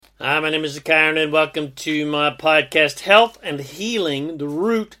Hi, my name is Karen, and welcome to my podcast, Health and Healing, the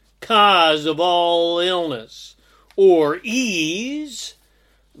Root Cause of All Illness, or EASE,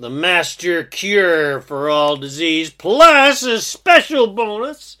 the Master Cure for All Disease, plus a special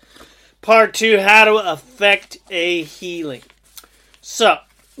bonus, Part 2, How to Affect a Healing. So,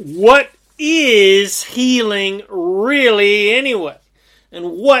 what is healing really anyway?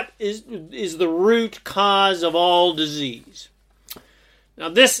 And what is the root cause of all disease? Now,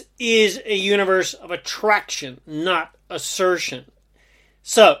 this is a universe of attraction, not assertion.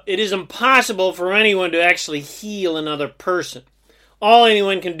 So, it is impossible for anyone to actually heal another person. All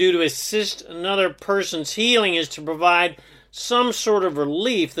anyone can do to assist another person's healing is to provide some sort of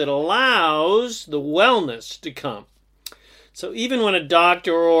relief that allows the wellness to come. So, even when a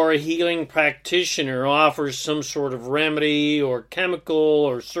doctor or a healing practitioner offers some sort of remedy or chemical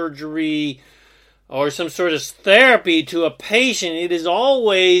or surgery or some sort of therapy to a patient, it is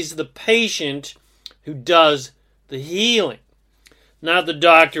always the patient who does the healing, not the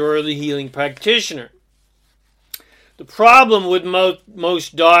doctor or the healing practitioner. The problem with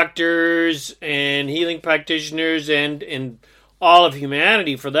most doctors and healing practitioners and all of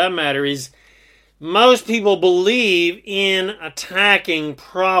humanity, for that matter, is most people believe in attacking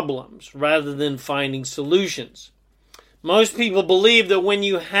problems rather than finding solutions. Most people believe that when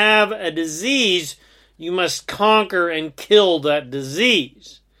you have a disease, you must conquer and kill that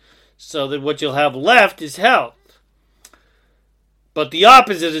disease so that what you'll have left is health. But the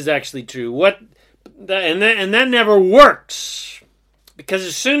opposite is actually true. And that never works. Because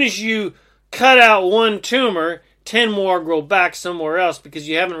as soon as you cut out one tumor, 10 more grow back somewhere else because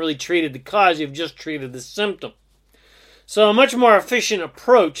you haven't really treated the cause, you've just treated the symptom. So a much more efficient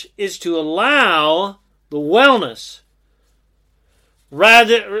approach is to allow the wellness,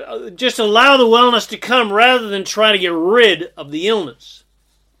 just allow the wellness to come rather than try to get rid of the illness.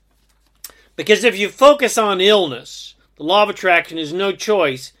 Because if you focus on illness, the law of attraction is no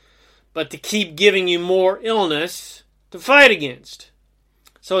choice but to keep giving you more illness to fight against.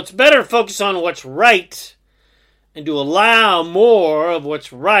 So it's better to focus on what's right and to allow more of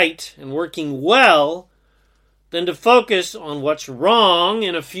what's right and working well than to focus on what's wrong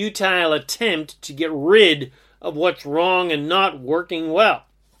in a futile attempt to get rid of what's wrong and not working well.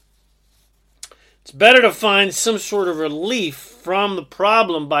 It's better to find some sort of relief from the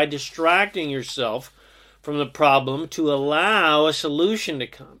problem by distracting yourself from the problem to allow a solution to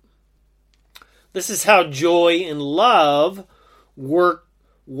come. This is how joy and love work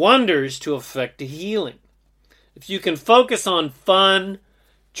wonders to affect a healing. If you can focus on fun,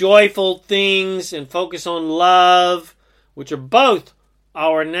 joyful things and focus on love, which are both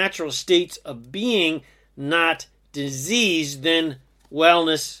our natural states of being, not disease, then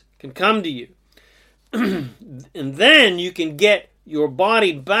wellness can come to you. And then you can get your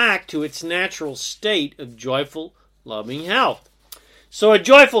body back to its natural state of joyful, loving health. So a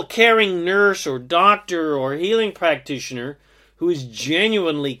joyful, caring nurse or doctor or healing practitioner who is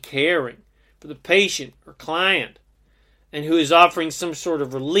genuinely caring for the patient or client and who is offering some sort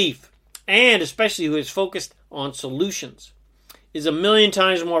of relief, and especially who is focused on solutions, is a million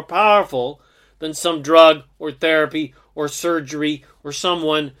times more powerful than some drug or therapy or surgery or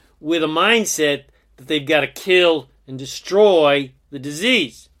someone with a mindset that they've got to kill and destroy the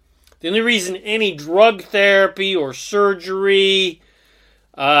disease. The only reason any drug therapy or surgery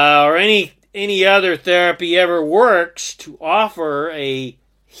or any other therapy ever works to offer a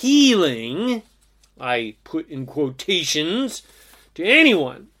healing, I put in quotations, to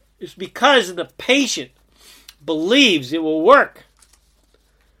anyone is because the patient believes it will work.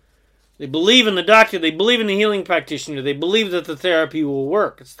 They believe in the doctor, they believe in the healing practitioner, they believe that the therapy will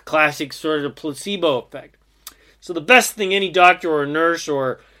work. It's the classic sort of placebo effect. So the best thing any doctor or nurse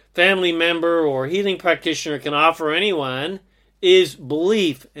or family member or healing practitioner can offer anyone is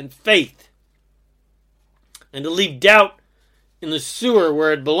belief and faith. And to leave doubt in the sewer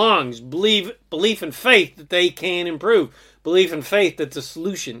where it belongs. Belief and faith that they can improve. Belief and faith that the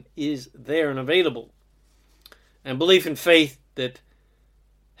solution is there and available. And belief and faith that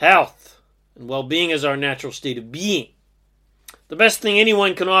health and well-being is our natural state of being. The best thing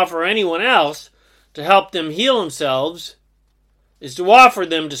anyone can offer anyone else to help them heal themselves is to offer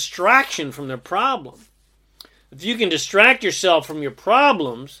them distraction from their problem. If you can distract yourself from your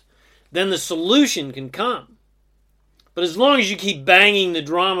problems, then the solution can come. But as long as you keep banging the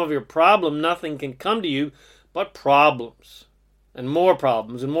drum of your problem, nothing can come to you but problems. And more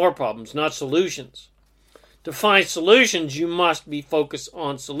problems, not solutions. To find solutions, you must be focused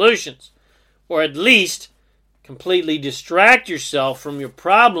on solutions. Or at least completely distract yourself from your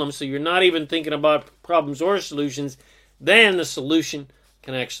problems so you're not even thinking about problems or solutions. Then the solution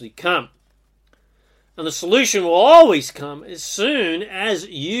can actually come. And the solution will always come as soon as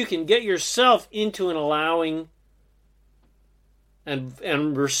you can get yourself into an allowing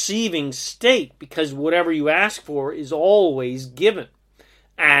and receiving state, because whatever you ask for is always given.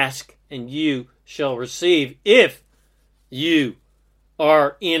 Ask and you shall receive if you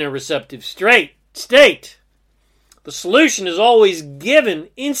are in a receptive state. The solution is always given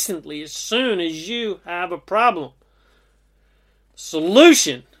instantly as soon as you have a problem.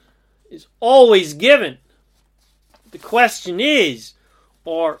 Solution is always given. The question is,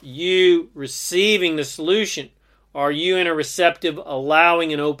 are you receiving the solution? Are you in a receptive,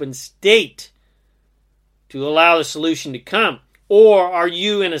 allowing, and open state to allow the solution to come? Or are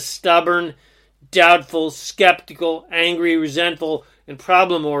you in a stubborn, doubtful, skeptical, angry, resentful, and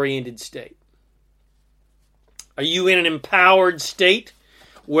problem-oriented state? Are you in an empowered state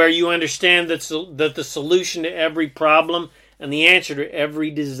where you understand that the solution to every problem and the answer to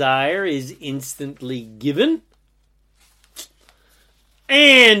every desire is instantly given?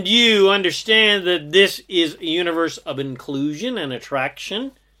 And you understand that this is a universe of inclusion and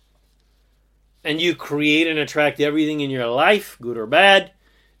attraction, and you create and attract everything in your life, good or bad,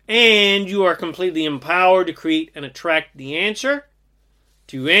 and you are completely empowered to create and attract the answer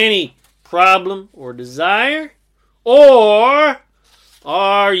to any problem or desire? Or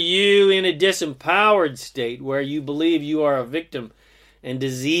are you in a disempowered state where you believe you are a victim and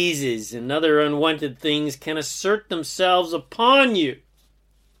diseases and other unwanted things can assert themselves upon you?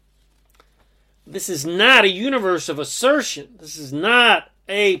 This is not a universe of assertion. This is not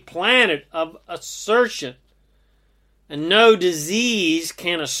a planet of assertion. And no disease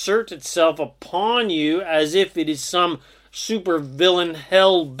can assert itself upon you as if it is some super villain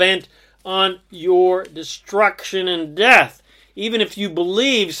hell-bent on your destruction and death. Even if you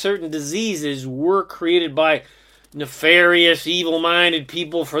believe certain diseases were created by nefarious, evil-minded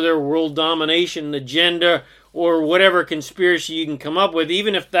people for their world domination agenda, or whatever conspiracy you can come up with,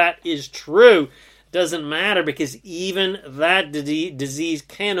 even if that is true, doesn't matter, because even that disease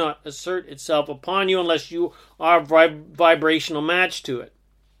cannot assert itself upon you unless you are a vibrational match to it.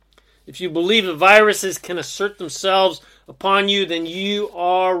 If you believe the viruses can assert themselves upon you, then you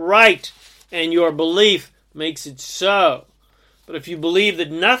are right, and your belief makes it so. But if you believe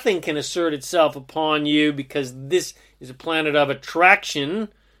that nothing can assert itself upon you because this is a planet of attraction,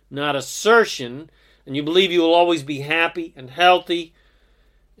 not assertion, and you believe you will always be happy and healthy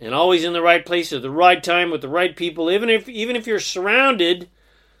and always in the right place at the right time with the right people, even if you're surrounded,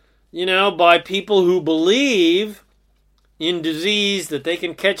 by people who believe in disease, that they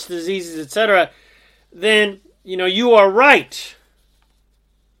can catch diseases, etc., then, you are right.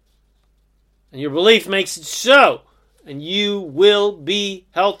 And your belief makes it so. And you will be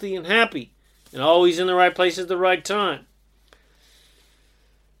healthy and happy and always in the right place at the right time.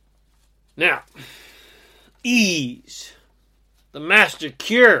 Now, ease, the master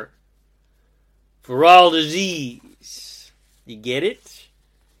cure for all disease. You get it?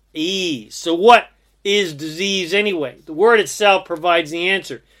 Ease. So what is disease anyway? The word itself provides the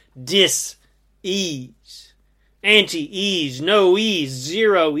answer. Dis-ease. Anti-ease. No ease.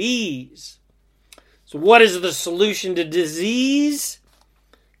 Zero ease. So what is the solution to disease?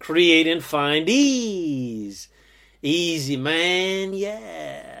 Create and find ease. Easy, man.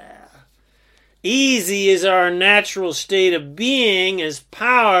 Yeah. Easy is our natural state of being as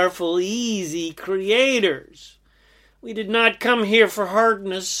powerful, easy creators. We did not come here for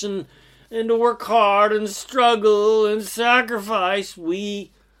hardness and to work hard and struggle and sacrifice.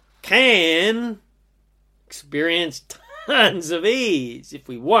 We can experience tons of ease if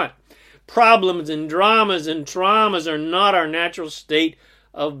we want. Problems and dramas and traumas are not our natural state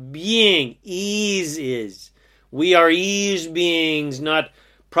of being. Ease is. We are ease beings, not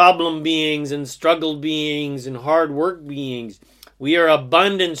problem beings and struggle beings and hard work beings. We are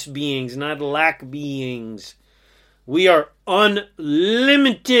abundance beings, not lack beings. We are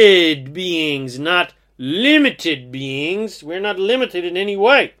unlimited beings, not limited beings. We're not limited in any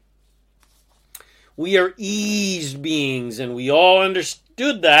way. We are ease beings, and we all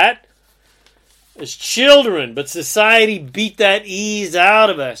understood that as children, but society beat that ease out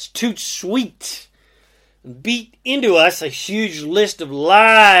of us. Too sweet. And beat into us a huge list of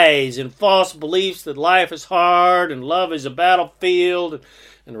lies and false beliefs that life is hard and love is a battlefield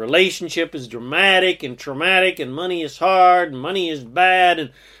and relationship is dramatic and traumatic and money is hard and money is bad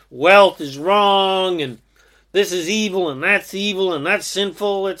and wealth is wrong and this is evil and that's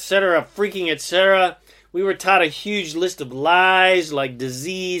sinful, etc., freaking etc. We were taught a huge list of lies like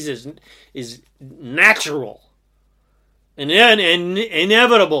disease is natural and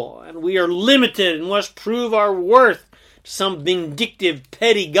inevitable, and we are limited and must prove our worth some vindictive,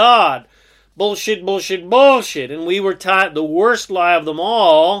 petty God. Bullshit, bullshit, bullshit. And we were taught the worst lie of them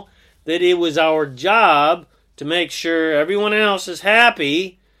all, that it was our job to make sure everyone else is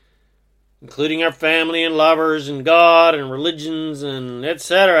happy, including our family and lovers and God and religions and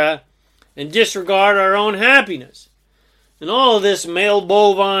etc., and disregard our own happiness. And all of this male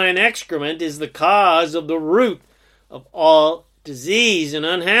bovine excrement is the cause of the root of all disease and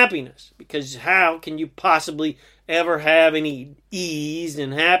unhappiness. Because how can you possibly ever have any ease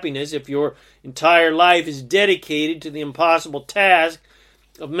and happiness if your entire life is dedicated to the impossible task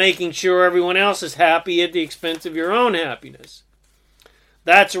of making sure everyone else is happy at the expense of your own happiness?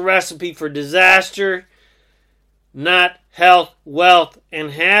 That's a recipe for disaster, not health, wealth,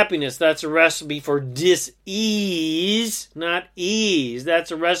 and happiness. That's a recipe for dis-ease, not ease.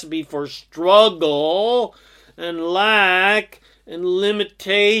 That's a recipe for struggle and lack and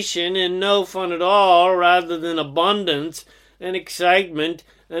limitation and no fun at all, rather than abundance and excitement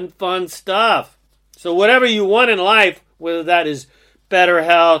and fun stuff. So whatever you want in life, whether that is better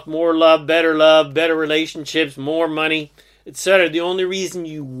health, more love, better relationships, more money, etc., the only reason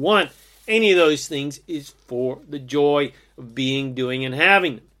you want any of those things is for the joy of being, doing, and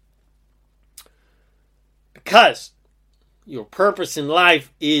having them. Because your purpose in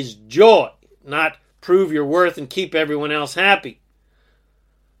life is joy, not prove your worth and keep everyone else happy.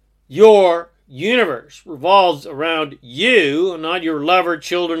 Your universe revolves around you, not your lover,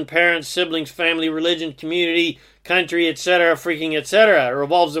 children, parents, siblings, family, religion, community, country, etc., freaking etc. It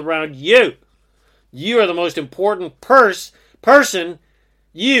revolves around you. You are the most important person.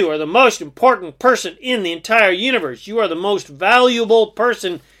 You are the most important person in the entire universe. You are the most valuable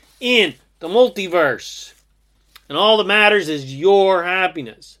person in the multiverse. And all that matters is your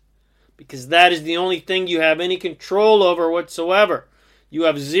happiness. Because that is the only thing you have any control over whatsoever. You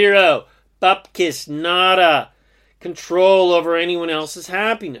have zero, bupkis, nada, control over anyone else's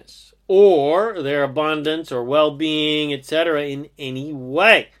happiness, or their abundance, or well-being, etc. in any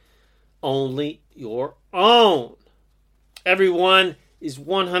way. Only your own. Everyone is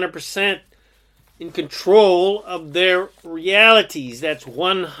 100% in control of their realities. That's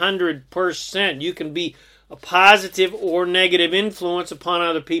 100%. You can be a positive or negative influence upon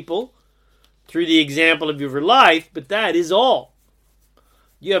other people through the example of your life, but that is all.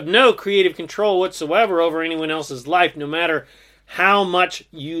 You have no creative control whatsoever over anyone else's life, no matter how much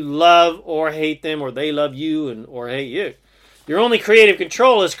you love or hate them, or they love you or hate you. Your only creative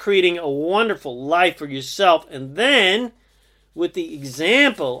control is creating a wonderful life for yourself, and then, with the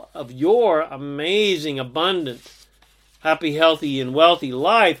example of your amazing, abundant, happy, healthy, and wealthy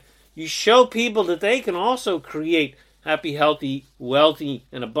life, you show people that they can also create happy, healthy, wealthy,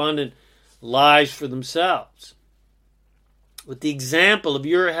 and abundant lives for themselves. With the example of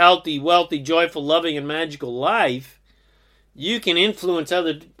your healthy, wealthy, joyful, loving, and magical life, you can influence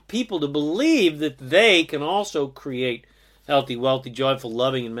other people to believe that they can also create healthy, wealthy, joyful,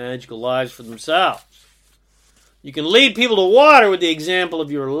 loving, and magical lives for themselves. You can lead people to water with the example of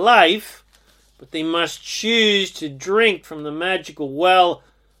your life, but they must choose to drink from the magical well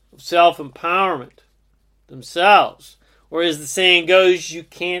of self-empowerment themselves. Or as the saying goes, you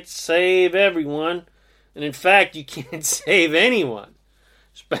can't save everyone. And in fact, you can't save anyone.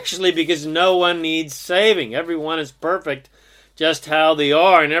 Especially because no one needs saving. Everyone is perfect just how they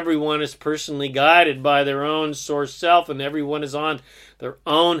are. And everyone is personally guided by their own source self. And everyone is on their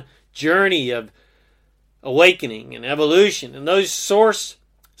own journey of awakening and evolution. And those source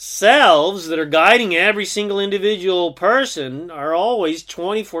selves that are guiding every single individual person are always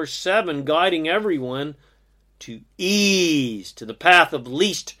 24/7 guiding everyone to ease, to the path of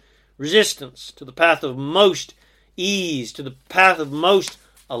least resistance, to the path of most ease, to the path of most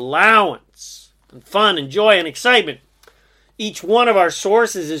allowance, and fun and joy and excitement. Each one of our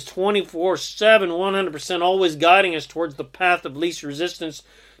sources is 24/7, 100% always guiding us towards the path of least resistance,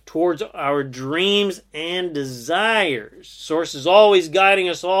 towards our dreams and desires. Source is always guiding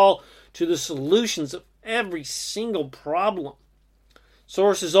us all to the solutions of every single problem.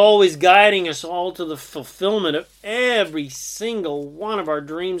 Source is always guiding us all to the fulfillment of every single one of our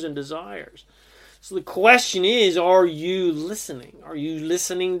dreams and desires. So the question is, are you listening? Are you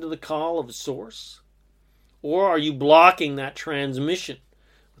listening to the call of Source? Or are you blocking that transmission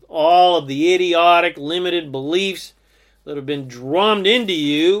with all of the idiotic, limited beliefs that have been drummed into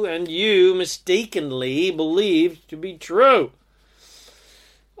you and you mistakenly believed to be true?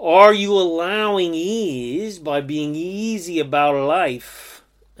 Are you allowing ease by being easy about life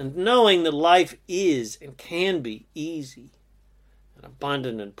and knowing that life is and can be easy and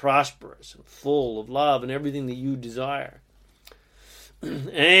abundant and prosperous and full of love and everything that you desire?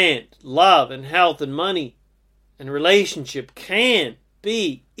 And love and health and money and relationship can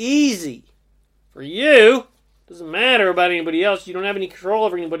be easy for you. Doesn't matter about anybody else. You don't have any control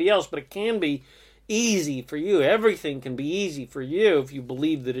over anybody else, but it can be easy for you. Everything can be easy for you if you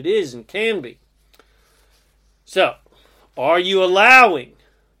believe that it is and can be. So, are you allowing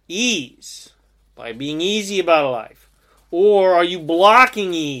ease by being easy about life? Or are you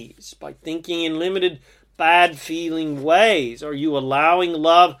blocking ease by thinking in limited, bad-feeling ways? Are you allowing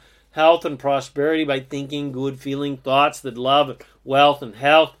love, health, and prosperity by thinking good-feeling thoughts that love, wealth, and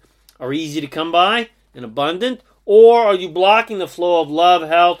health are easy to come by and abundant? Or are you blocking the flow of love,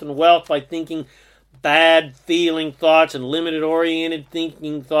 health, and wealth by thinking bad-feeling thoughts and limited-oriented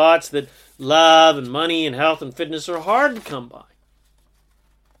thinking thoughts that love and money and health and fitness are hard to come by?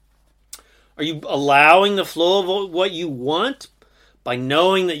 Are you allowing the flow of what you want by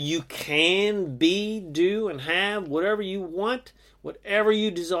knowing that you can be, do, and have whatever you want, whatever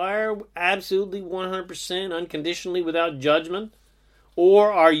you desire, absolutely 100% unconditionally without judgment?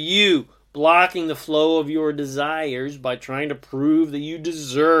 Or are you blocking the flow of your desires by trying to prove that you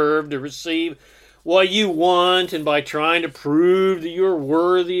deserve to receive what you want, and by trying to prove that you're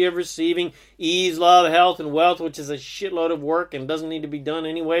worthy of receiving ease, love, health, and wealth, which is a shitload of work and doesn't need to be done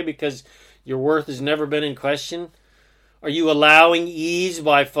anyway because your worth has never been in question? Are you allowing ease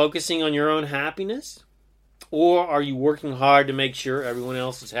by focusing on your own happiness? Or are you working hard to make sure everyone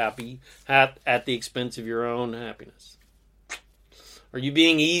else is happy at the expense of your own happiness? Are you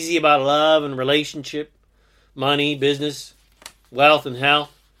being easy about love and relationship, money, business, wealth, and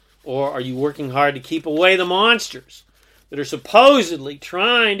health? Or are you working hard to keep away the monsters that are supposedly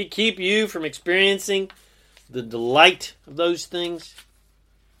trying to keep you from experiencing the delight of those things?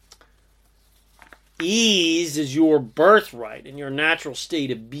 Ease is your birthright and your natural state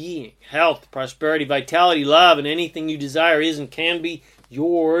of being. Health, prosperity, vitality, love, and anything you desire is and can be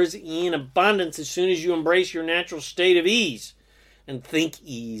yours in abundance as soon as you embrace your natural state of ease and think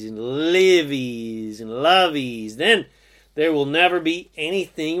ease and live ease and love ease. Then there will never be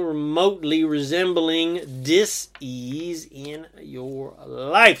anything remotely resembling dis-ease in your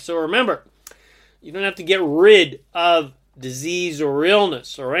life. So remember, you don't have to get rid of disease or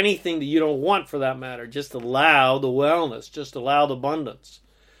illness or anything that you don't want for that matter. Just allow the wellness. Just allow the abundance.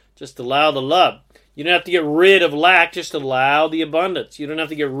 Just allow the love. You don't have to get rid of lack. Just allow the abundance. You don't have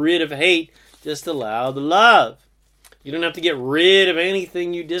to get rid of hate. Just allow the love. You don't have to get rid of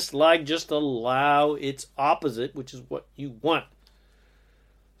anything you dislike. Just allow its opposite, which is what you want.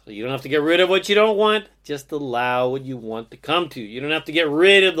 So you don't have to get rid of what you don't want. Just allow what you want to come to. You don't have to get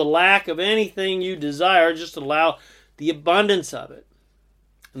rid of the lack of anything you desire. Just allow the abundance of it.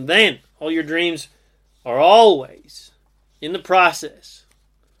 And then all your dreams are always in the process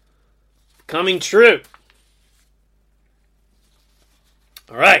coming true.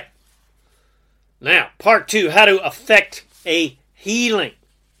 All right. Now, part 2, how to affect a healing.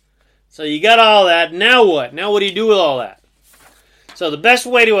 So you got all that. Now what? Now what do you do with all that? So the best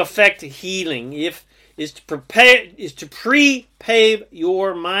way to affect healing is to pre-pave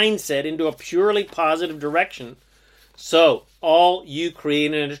your mindset into a purely positive direction. So all you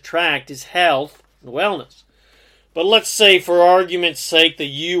create and attract is health and wellness. But let's say, for argument's sake, that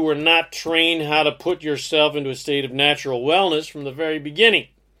you were not trained how to put yourself into a state of natural wellness from the very beginning.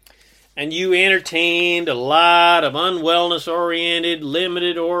 And you entertained a lot of unwellness-oriented,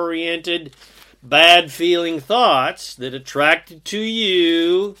 limited-oriented, bad-feeling thoughts that attracted to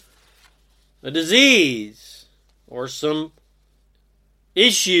you a disease or some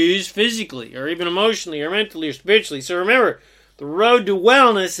issues physically or even emotionally or mentally or spiritually. So remember, the road to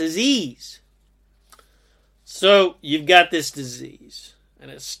wellness is ease. So you've got this disease and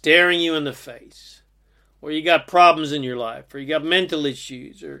it's staring you in the face, or you got problems in your life, or you got mental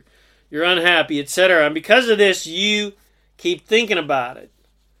issues, or you're unhappy, etc. And because of this, you keep thinking about it.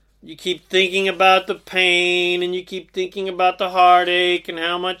 You keep thinking about the pain, and you keep thinking about the heartache, and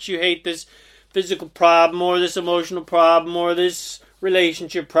how much you hate this physical problem, or this emotional problem, or this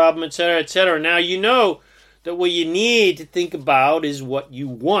relationship problem, etc., etc. Now you know that what you need to think about is what you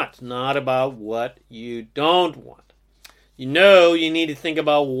want, not about what you don't want. You know you need to think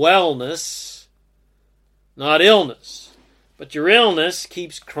about wellness, not illness. But your illness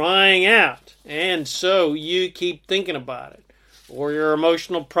keeps crying out, and so you keep thinking about it. Or your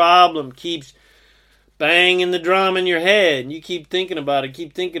emotional problem keeps banging the drum in your head, and you keep thinking about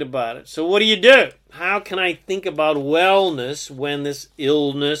it, So what do? How can I think about wellness when this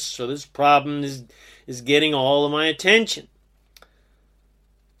illness or this problem is getting all of my attention?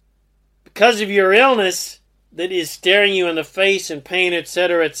 Because of your illness that is staring you in the face and pain,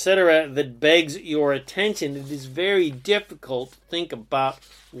 etc., etc., that begs your attention, it is very difficult to think about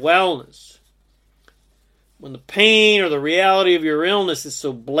wellness. when the pain or the reality of your illness is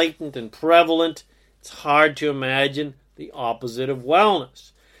so blatant and prevalent, it's hard to imagine the opposite of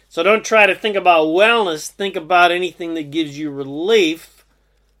wellness. So don't try to think about wellness. Think about anything that gives you relief.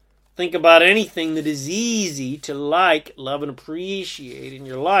 Think about anything that is easy to like, love, and appreciate in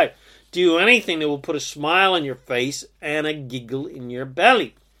your life. Do anything that will put a smile on your face and a giggle in your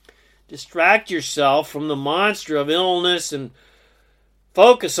belly. Distract yourself from the monster of illness and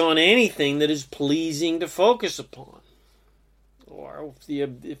focus on anything that is pleasing to focus upon. Or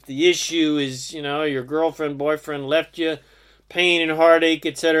if the issue is, your girlfriend, boyfriend left you, pain and heartache,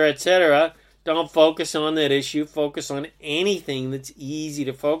 etc., don't focus on that issue. Focus on anything that's easy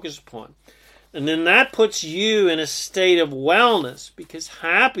to focus upon. And then that puts you in a state of wellness, because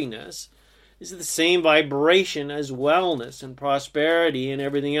happiness is the same vibration as wellness and prosperity and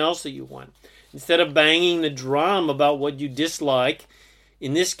everything else that you want. Instead of banging the drum about what you dislike,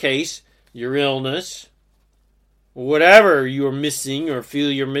 in this case, your illness, whatever you're missing or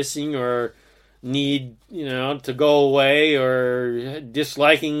feel you're missing or need, to go away or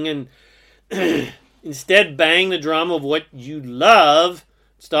disliking, and instead bang the drum of what you love.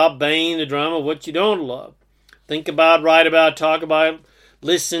 Stop banging the drum of what you don't love. Think about, write about, talk about,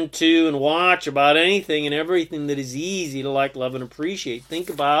 listen to, and watch about anything and everything that is easy to like, love, and appreciate.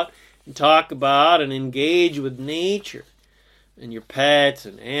 Think about and talk about and engage with nature and your pets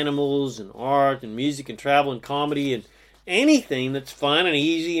and animals and art and music and travel and comedy and anything that's fun and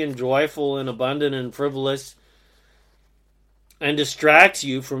easy and joyful and abundant and frivolous and distracts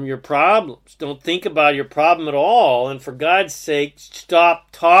you from your problems. Don't think about your problem at all. And for God's sake, stop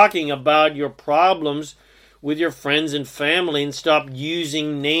talking about your problems with your friends and family and stop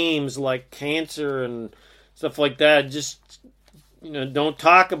using names like cancer and stuff like that. Just, don't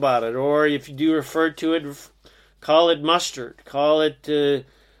talk about it. Or if you do refer to it, call it mustard. Call it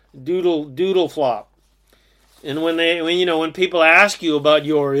doodle flop. And when people ask you about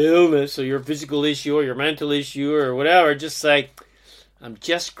your illness or your physical issue or your mental issue or whatever, just say, I'm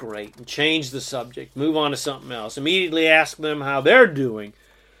just great, and change the subject. Move on to something else. Immediately ask them how they're doing.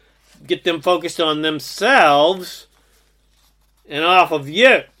 Get them focused on themselves and off of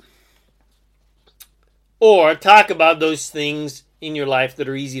you. Or talk about those things in your life that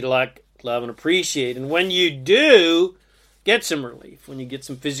are easy to like, love, and appreciate. And when you do get some relief, when you get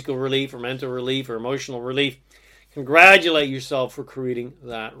some physical relief or mental relief or emotional relief, congratulate yourself for creating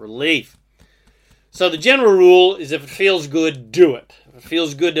that relief. So the general rule is, if it feels good, do it. If it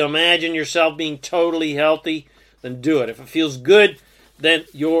feels good to imagine yourself being totally healthy, then do it. If it feels good, then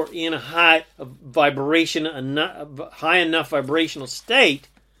you're in a high enough vibrational state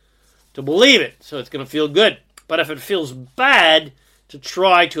to believe it. So it's going to feel good. But if it feels bad to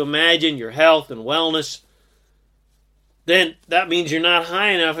try to imagine your health and wellness, then that means you're not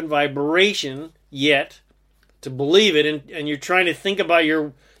high enough in vibration yet to believe it, and you're trying to think about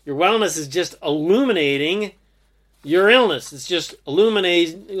your wellness is just illuminating your illness. It's just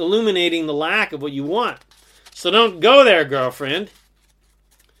illuminating the lack of what you want. So don't go there, girlfriend.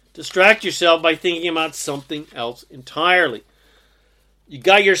 Distract yourself by thinking about something else entirely. You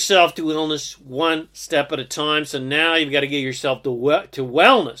got yourself to illness one step at a time, so now you've got to get yourself to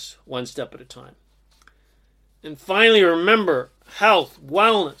wellness one step at a time. And finally, remember, health,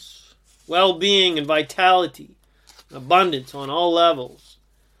 wellness, well-being, and vitality, abundance on all levels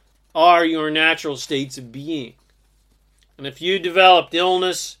are your natural states of being. And if you developed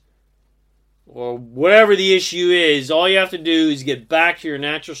illness or whatever the issue is, all you have to do is get back to your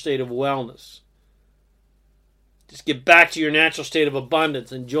natural state of wellness. Just get back to your natural state of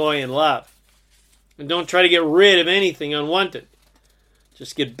abundance and joy and love. And don't try to get rid of anything unwanted.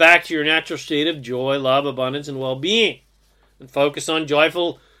 Just get back to your natural state of joy, love, abundance, and well-being. And focus on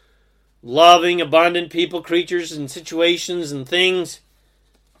joyful, loving, abundant people, creatures, and situations and things.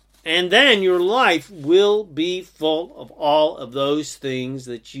 And then your life will be full of all of those things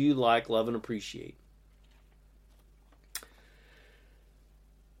that you like, love, and appreciate.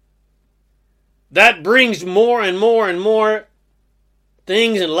 That brings more and more and more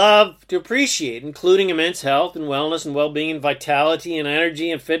things and love to appreciate, including immense health and wellness and well-being and vitality and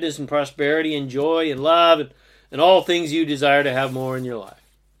energy and fitness and prosperity and joy and love and all things you desire to have more in your life.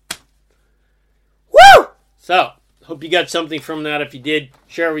 Woo! So, hope you got something from that. If you did,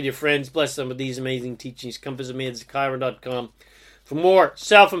 share it with your friends. Bless them with these amazing teachings. Come visit me at ZakaiRan.com for more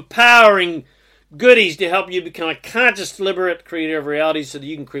self-empowering goodies to help you become a conscious, deliberate creator of reality so that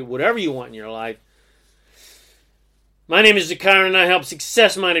you can create whatever you want in your life. My name is Zakairan, and I help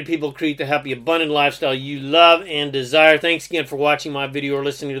success-minded people create the happy, abundant lifestyle you love and desire. Thanks again for watching my video or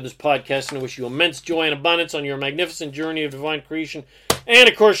listening to this podcast, and I wish you immense joy and abundance on your magnificent journey of divine creation. And,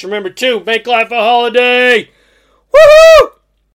 of course, remember, too, make life a holiday. Woohoo!